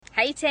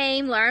Hey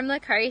team, Lauren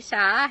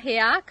Lakota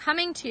here,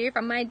 coming to you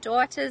from my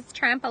daughter's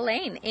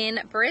trampoline in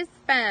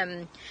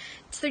Brisbane.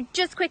 So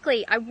just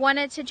quickly, I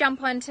wanted to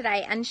jump on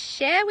today and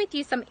share with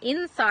you some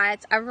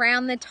insights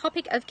around the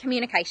topic of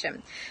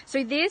communication.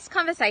 So this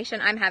conversation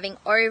I'm having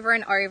over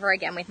and over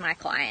again with my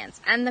clients,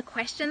 and the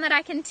question that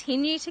I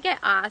continue to get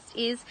asked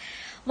is,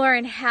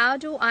 Lauren, how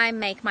do I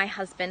make my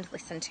husband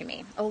listen to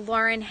me? Or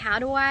Lauren, how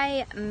do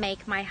I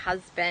make my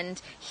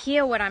husband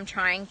hear what I'm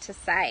trying to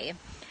say?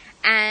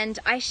 And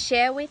I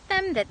share with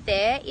them that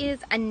there is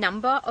a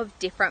number of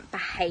different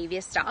behavior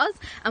styles,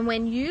 and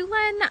when you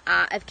learn the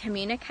art of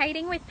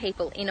communicating with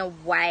people in a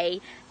way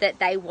that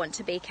they want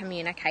to be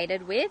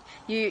communicated with,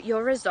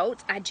 your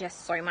results are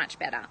just so much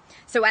better.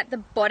 So at the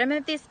bottom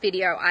of this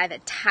video, I've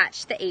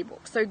attached the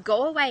ebook, so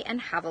go away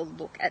and have a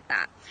look at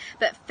that.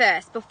 But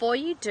first, before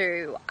you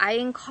do, I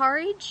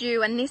encourage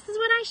you, and this is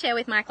what I share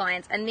with my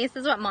clients, and this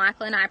is what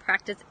Michael and I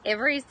practice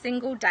every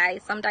single day.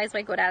 Some days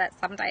we're good at it,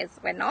 some days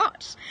we're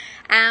not.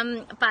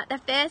 But the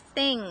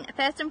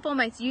first and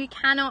foremost, you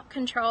cannot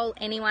control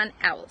anyone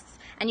else,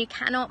 and you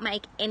cannot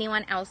make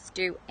anyone else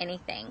do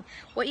anything.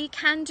 What you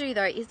can do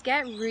though is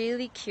get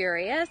really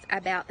curious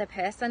about the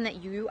person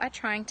that you are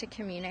trying to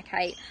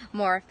communicate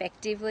more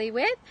effectively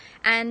with,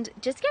 and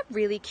just get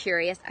really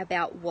curious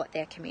about what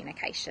their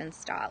communication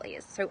style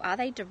is. So are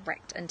they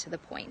direct and to the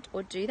point,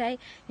 or do they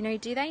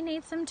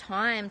need some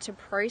time to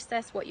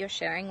process what you're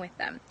sharing with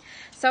them?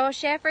 So I'll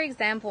share, for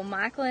example,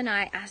 Michael and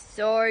I are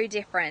so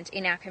different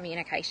in our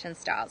communication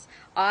styles.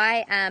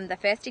 I am, the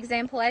first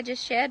example I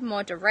just shared,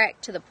 more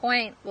direct, to the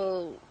point,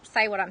 will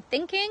say what I'm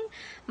thinking.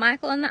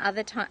 Michael, on the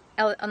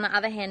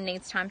other hand,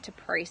 needs time to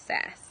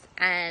process.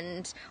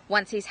 And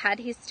once he's had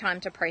his time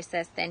to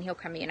process, then he'll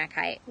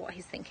communicate what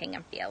he's thinking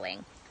and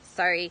feeling.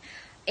 So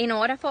in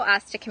order for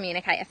us to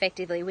communicate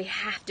effectively, we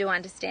have to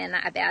understand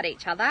that about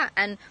each other.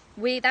 And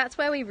that's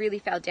where we really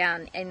fell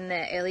down in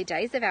the early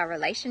days of our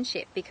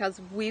relationship,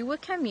 because we were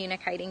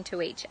communicating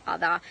to each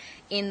other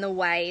in the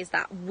ways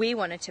that we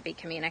wanted to be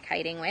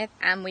communicating with,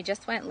 and we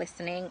just weren't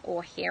listening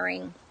or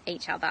hearing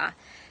each other.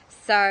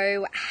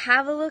 So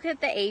have a look at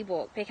the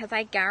ebook, because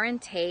I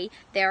guarantee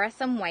there are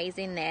some ways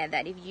in there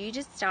that if you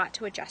just start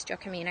to adjust your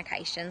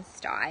communication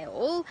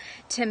style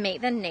to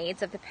meet the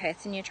needs of the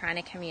person you're trying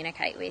to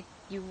communicate with,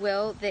 you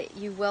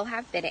will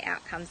have better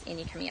outcomes in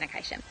your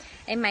communication.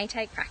 It may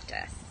take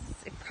practice.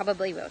 It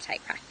probably will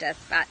take practice,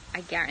 but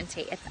I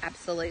guarantee it's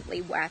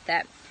absolutely worth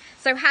it.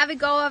 So have a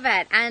go of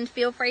it, and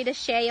feel free to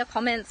share your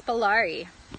comments below.